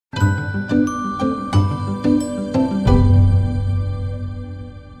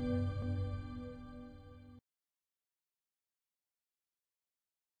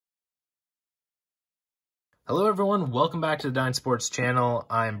Hello everyone, welcome back to the Dine Sports channel.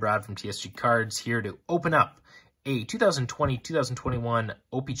 I'm Brad from TSG Cards, here to open up a 2020-2021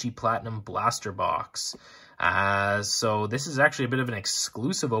 O-Pee-Chee Platinum Blaster Box. So this is actually a bit of an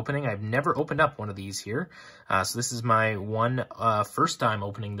exclusive opening. I've never opened up one of these here. So this is my first time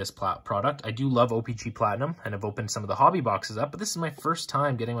opening this product. I do love O-Pee-Chee Platinum, and I've opened some of the hobby boxes up, but this is my first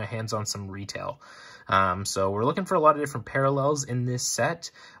time getting my hands on some retail. So we're looking for a lot of different parallels in this set,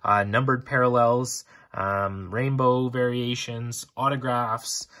 numbered parallels, rainbow variations,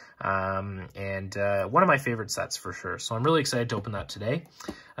 autographs, and one of my favorite sets for sure. So I'm really excited to open that today.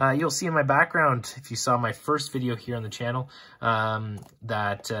 You'll see in my background, if you saw my first video here on the channel,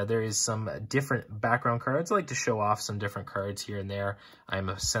 that there is some different background cards. I like to show off some different cards here and there. I'm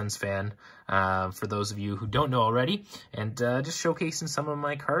a Sens fan, for those of you who don't know already, and just showcasing some of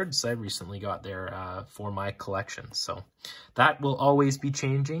my cards I recently got there for my collection. So that will always be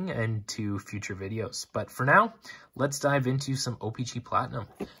changing into future videos. But for now, let's dive into some O-Pee-Chee Platinum.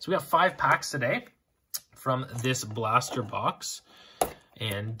 So we got 5 packs today from this blaster box.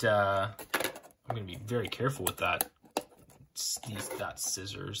 And I'm going to be very careful with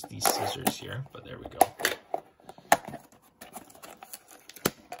these scissors here, but there we go.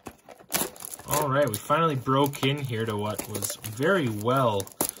 All right, we finally broke in here to what was very well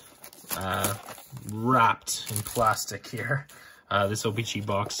wrapped in plastic here. This O-Pee-Chee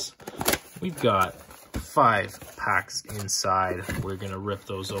box. We've got 5 packs inside. We're going to rip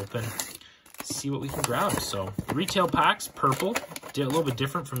those open, see what we can grab. So retail packs, purple, a little bit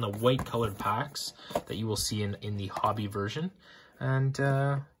different from the white colored packs that you will see in the hobby version. And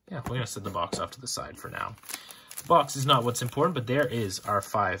yeah, we're going to set the box off to the side for now. The box is not what's important, but there is our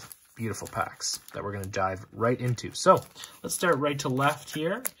 5 beautiful packs that we're going to dive right into. So let's start right to left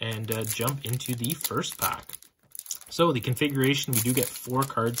here and jump into the first pack. So the configuration, we do get 4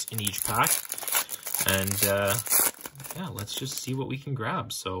 cards in each pack. And yeah, let's just see what we can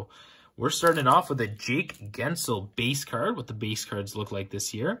grab. So we're starting off with a Jake Guentzel base card, what the base cards look like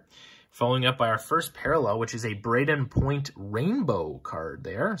this year. Following up by our first parallel, which is a Braden Point rainbow card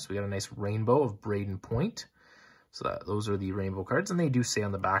there. So we got a nice rainbow of Braden Point. So those are the rainbow cards, and they do say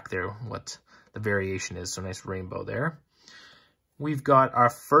on the back there what the variation is. So nice rainbow there. We've got our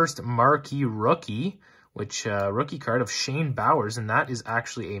first marquee rookie, which rookie card of Shane Bowers, and that is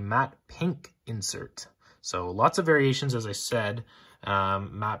actually a matte pink insert. So lots of variations, as I said.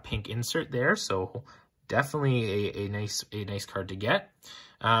 Matte pink insert there, so definitely a nice card to get.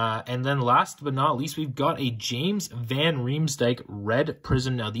 And then last but not least, we've got a James Van Riemsdyk red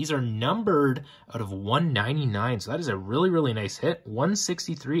prism. Now these are numbered out of 199, so that is a really nice hit.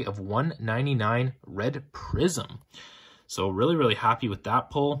 163 of 199 red prism. So really happy with that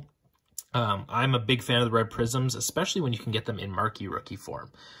pull. I'm a big fan of the red prisms, especially when you can get them in marquee rookie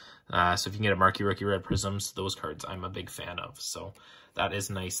form. So if you can get a marquee rookie red prisms, those cards I'm a big fan of. So that is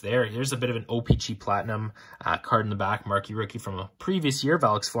nice there. Here's a bit of an O-Pee-Chee Platinum card in the back, marquee rookie from a previous year of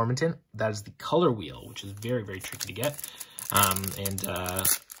Alex Formenton. That is the color wheel, which is very tricky to get.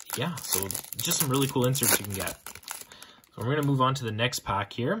 Yeah, so just some really cool inserts you can get. So we're going to move on to the next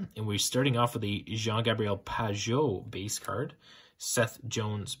pack here, and we're starting off with a Jean-Gabriel Pageau base card, Seth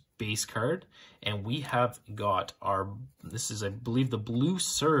Jones base card, and we have got this is, I believe, the Blue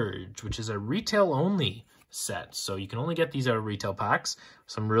Surge, which is a retail only set. So you can only get these out of retail packs.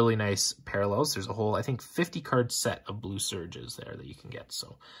 Some really nice parallels. There's a whole, I think, 50 card set of Blue Surges there that you can get.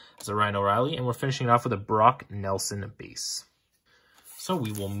 So it's a Ryan O'Reilly, and we're finishing it off with a Brock Nelson base. So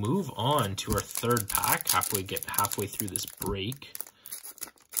we will move on to our third pack, get halfway through this break.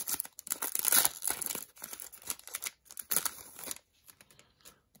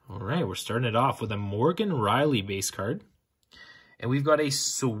 All right, we're starting it off with a Morgan Riley base card. And we've got a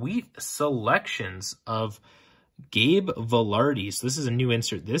sweet selections of Gabe Vilardi. So this is a new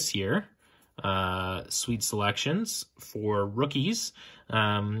insert this year. Sweet selections for rookies. You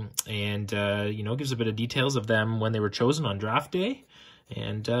know, gives a bit of details of them when they were chosen on draft day.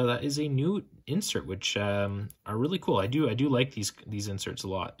 And that is a new insert, which are really cool. I do like these inserts a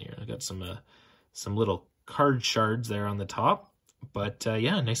lot. Here, I got some little card shards there on the top. But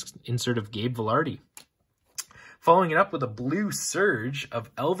yeah, nice insert of Gabe Vilardi. Following it up with a Blue Surge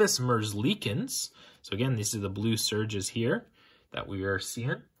of Elvis Merzlikins. So again, these are the Blue Surges here that we are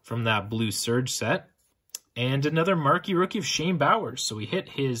seeing from that Blue Surge set. And another marquee rookie of Shane Bowers. So we hit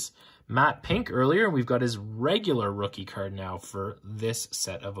his matte pink earlier. We've got his regular rookie card now for this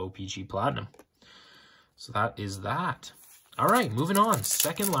set of O-Pee-Chee Platinum. So that is that. All right, moving on.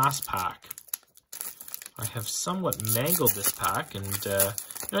 Second last pack. I have somewhat mangled this pack, and I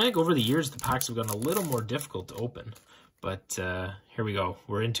think over the years the packs have gotten a little more difficult to open. But here we go.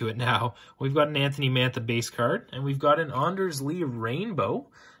 We're into it now. We've got an Anthony Mantha base card, and we've got an Anders Lee rainbow.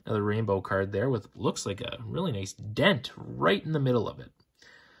 Another rainbow card there with looks like a really nice dent right in the middle of it.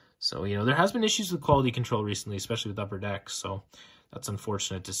 So, you know, there has been issues with quality control recently, especially with Upper Decks. So that's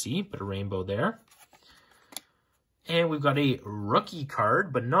unfortunate to see, but a rainbow there. And we've got a rookie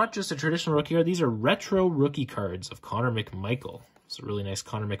card, but not just a traditional rookie card. These are retro rookie cards of Connor McMichael. It's a really nice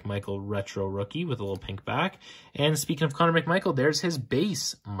Connor McMichael retro rookie with a little pink back. And speaking of Connor McMichael, there's his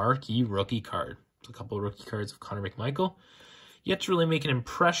base marquee rookie card. It's a couple of rookie cards of Connor McMichael. Yet to really make an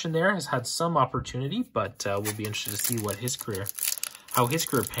impression there. Has had some opportunity, but we'll be interested to see what his career, how his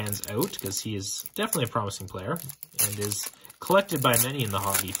career pans out, because he is definitely a promising player and is collected by many in the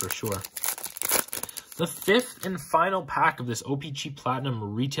hobby for sure. The fifth and final pack of this O-Pee-Chee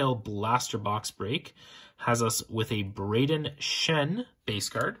Platinum Retail Blaster Box Break has us with a Braden Shen base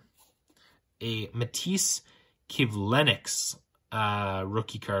card, a Matisse Kivlenix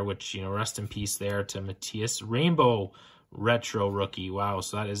rookie card, which, you know, rest in peace there to Matthias. Rainbow retro rookie. Wow,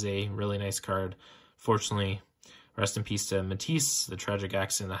 so that is a really nice card. Fortunately, rest in peace to Matisse, the tragic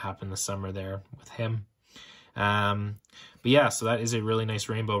accident that happened this summer there with him. But yeah, so that is a really nice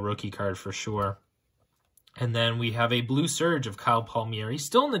rainbow rookie card for sure. And then we have a Blue Surge of Kyle Palmieri,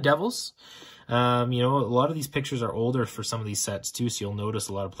 still in the Devils. You know, a lot of these pictures are older for some of these sets too, so you'll notice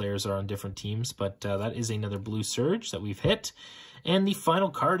a lot of players are on different teams. But that is another Blue Surge that we've hit. And the final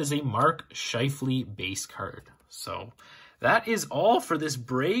card is a Mark Scheifele base card. So that is all for this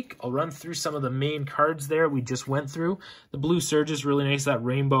break. I'll run through some of the main cards there we just went through. The Blue Surge is really nice. That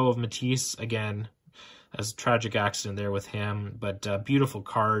rainbow of Matisse, again, as a tragic accident there with him, but beautiful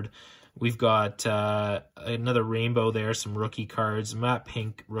card. We've got another rainbow there, some rookie cards, Matt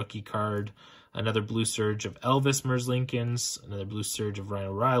Pink rookie card, another Blue Surge of Elvis Merzlikins, another Blue Surge of Ryan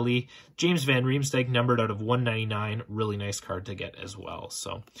O'Reilly, James Van Riemsdyk numbered out of 199, really nice card to get as well.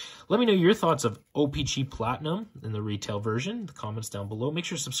 So let me know your thoughts of O-Pee-Chee Platinum in the retail version, the comments down below. Make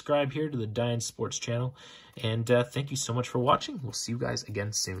sure to subscribe here to the Diane Sports channel, and thank you so much for watching. We'll see you guys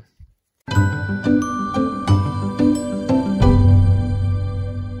again soon.